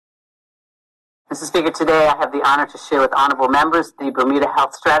Mr. Speaker, today I have the honor to share with honorable members the Bermuda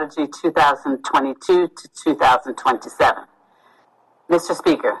Health Strategy 2022 to 2027. Mr.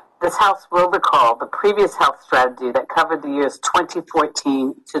 Speaker, this House will recall the previous health strategy that covered the years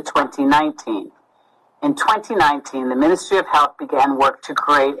 2014 to 2019. In 2019, the Ministry of Health began work to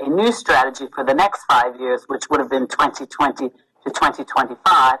create a new strategy for the next 5 years, which would have been 2020 to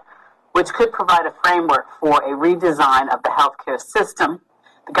 2025, which could provide a framework for a redesign of the healthcare system,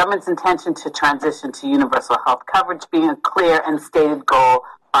 the government's intention to transition to universal health coverage being a clear and stated goal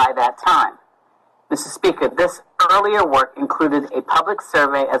by that time. Mr. Speaker, this earlier work included a public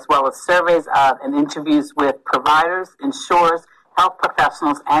survey as well as surveys of and interviews with providers, insurers, health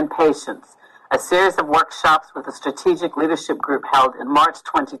professionals, and patients. A series of workshops with a strategic leadership group held in March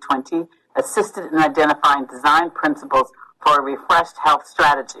 2020 assisted in identifying design principles for a refreshed health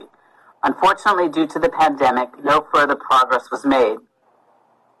strategy. Unfortunately, due to the pandemic, no further progress was made.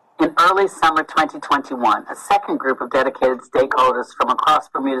 In early summer 2021, a second group of dedicated stakeholders from across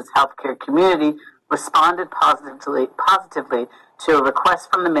Bermuda's healthcare community responded positively to a request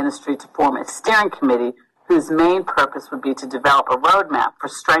from the ministry to form a steering committee whose main purpose would be to develop a roadmap for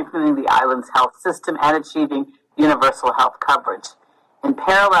strengthening the island's health system and achieving universal health coverage. In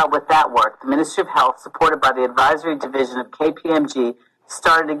parallel with that work, the Ministry of Health, supported by the Advisory Division of KPMG,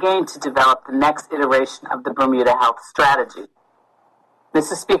 started again to develop the next iteration of the Bermuda Health Strategy.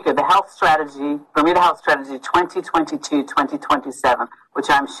 Mr. Speaker, the Bermuda Health Strategy 2022-2027, which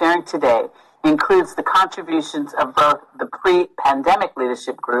I'm sharing today, includes the contributions of both the pre-pandemic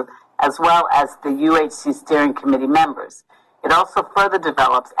leadership group as well as the UHC steering committee members. It also further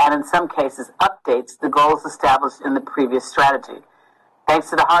develops and in some cases updates the goals established in the previous strategy. Thanks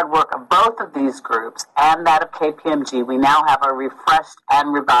to the hard work of both of these groups and that of KPMG, we now have a refreshed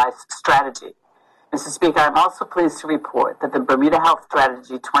and revised strategy. Mr. Speaker, I'm also pleased to report that the Bermuda Health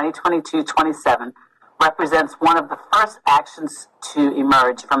Strategy 2022-27 represents one of the first actions to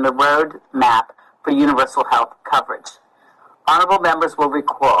emerge from the roadmap for universal health coverage. Honorable members will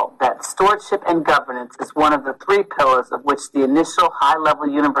recall that stewardship and governance is one of the three pillars of which the initial high-level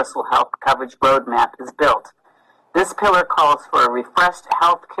universal health coverage roadmap is built. This pillar calls for a refreshed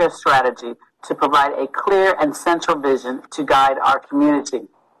healthcare strategy to provide a clear and central vision to guide our community.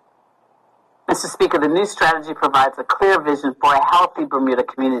 Mr. Speaker, the new strategy provides a clear vision for a healthy Bermuda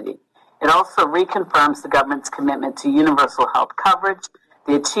community. It also reconfirms the government's commitment to universal health coverage,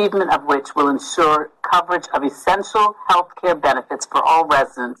 the achievement of which will ensure coverage of essential health care benefits for all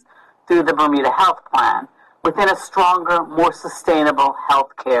residents through the Bermuda Health Plan within a stronger, more sustainable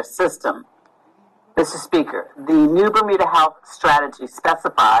health care system. Mr. Speaker, the new Bermuda Health Strategy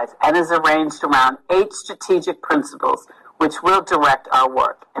specifies and is arranged around 8 strategic principles which will direct our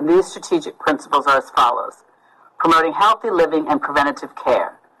work. And these strategic principles are as follows: promoting healthy living and preventative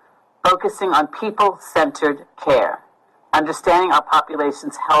care, focusing on people-centered care, understanding our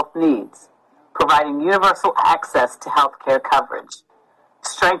population's health needs, providing universal access to health care coverage,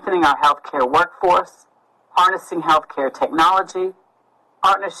 strengthening our healthcare workforce, harnessing healthcare technology,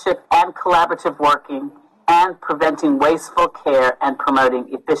 partnership and collaborative working, and preventing wasteful care and promoting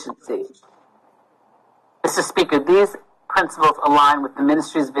efficiency. Mr. Speaker, these principles align with the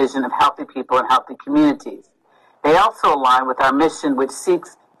ministry's vision of healthy people and healthy communities. They also align with our mission, which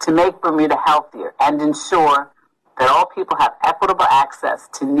seeks to make Bermuda healthier and ensure that all people have equitable access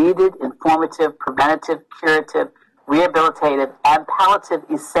to needed, informative, preventative, curative, rehabilitative, and palliative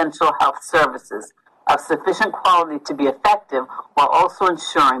essential health services of sufficient quality to be effective, while also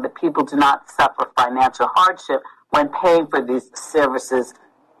ensuring that people do not suffer financial hardship when paying for these services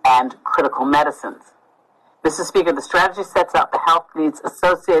and critical medicines. Mr. Speaker, the strategy sets out the health needs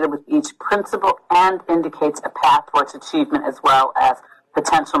associated with each principle and indicates a path for its achievement as well as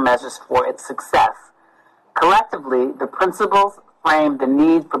potential measures for its success. Collectively, the principles frame the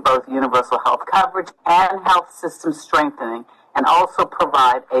need for both universal health coverage and health system strengthening and also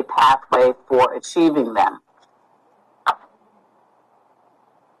provide a pathway for achieving them.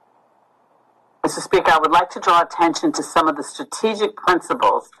 Mr. Speaker, I would like to draw attention to some of the strategic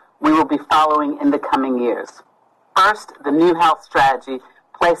principles we will be following in the coming years. First, the new health strategy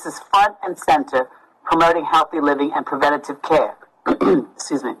places front and center promoting healthy living and preventative care.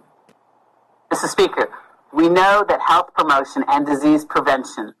 Excuse me. Mr. Speaker, we know that health promotion and disease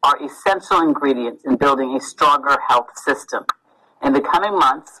prevention are essential ingredients in building a stronger health system. In the coming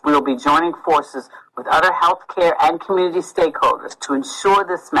months, we will be joining forces with other healthcare and community stakeholders to ensure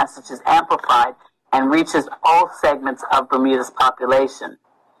this message is amplified and reaches all segments of Bermuda's population.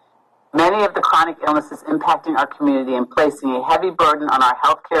 Many of the chronic illnesses impacting our community and placing a heavy burden on our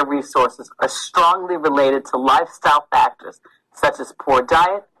healthcare resources are strongly related to lifestyle factors such as poor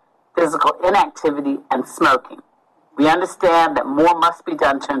diet, physical inactivity, and smoking. We understand that more must be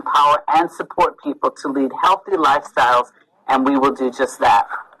done to empower and support people to lead healthy lifestyles, and we will do just that.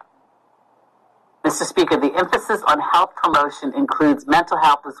 Mr. Speaker, the emphasis on health promotion includes mental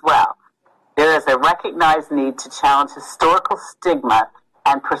health as well. There is a recognized need to challenge historical stigma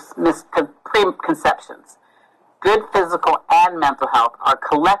and preconceptions. Good physical and mental health are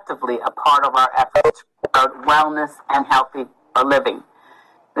collectively a part of our efforts toward wellness and healthy living.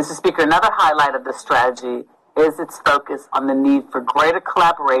 Mr. Speaker, another highlight of this strategy is its focus on the need for greater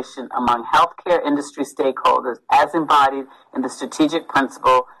collaboration among healthcare industry stakeholders as embodied in the strategic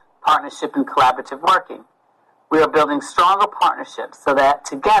principle, partnership and collaborative working. We are building stronger partnerships so that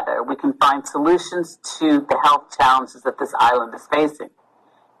together we can find solutions to the health challenges that this island is facing.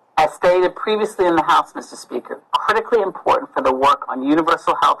 As stated previously in the House, Mr. Speaker, critically important for the work on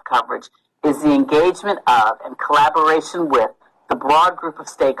universal health coverage is the engagement of and collaboration with the broad group of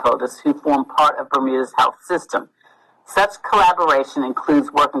stakeholders who form part of Bermuda's health system. Such collaboration includes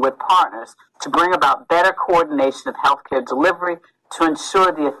working with partners to bring about better coordination of healthcare delivery to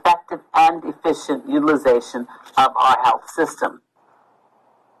ensure the effective and efficient utilization of our health system.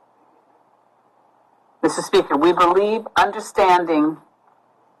 Mr. Speaker, we believe understanding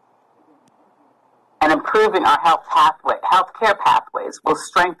and improving our healthcare pathways will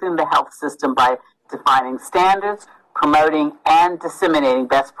strengthen the health system by defining standards, promoting and disseminating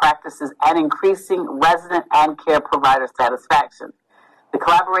best practices, and increasing resident and care provider satisfaction. The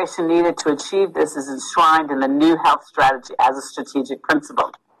collaboration needed to achieve this is enshrined in the new health strategy as a strategic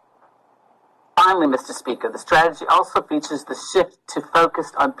principle. Finally, Mr. Speaker, the strategy also features the shift to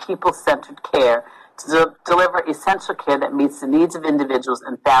focus on people-centered care to deliver essential care that meets the needs of individuals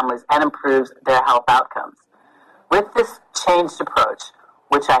and families and improves their health outcomes. With this changed approach,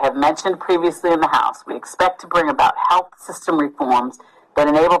 which I have mentioned previously in the House, we expect to bring about health system reforms that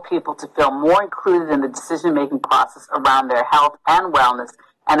enable people to feel more included in the decision-making process around their health and wellness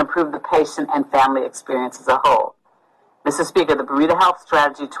and improve the patient and family experience as a whole. Mr. Speaker, the Bermuda Health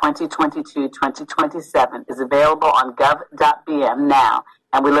Strategy 2022-2027 is available on gov.bm now,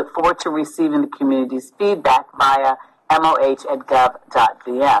 and we look forward to receiving the community's feedback via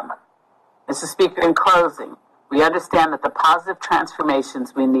moh@gov.bm. Mr. Speaker, in closing, we understand that the positive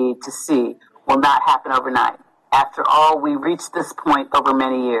transformations we need to see will not happen overnight. After all, we reached this point over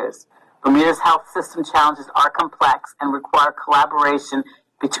many years. Bermuda's health system challenges are complex and require collaboration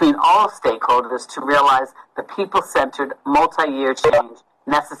between all stakeholders to realize the people-centered, multi-year change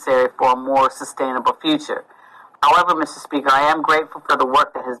necessary for a more sustainable future. However, Mr. Speaker, I am grateful for the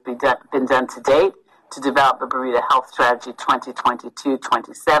work that has been done to date to develop the Bermuda Health Strategy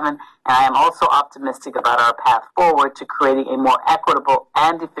 2022-27, and I am also optimistic about our path forward to creating a more equitable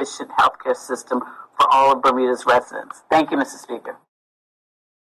and efficient healthcare system for all of Bermuda's residents. Thank you, Mr. Speaker.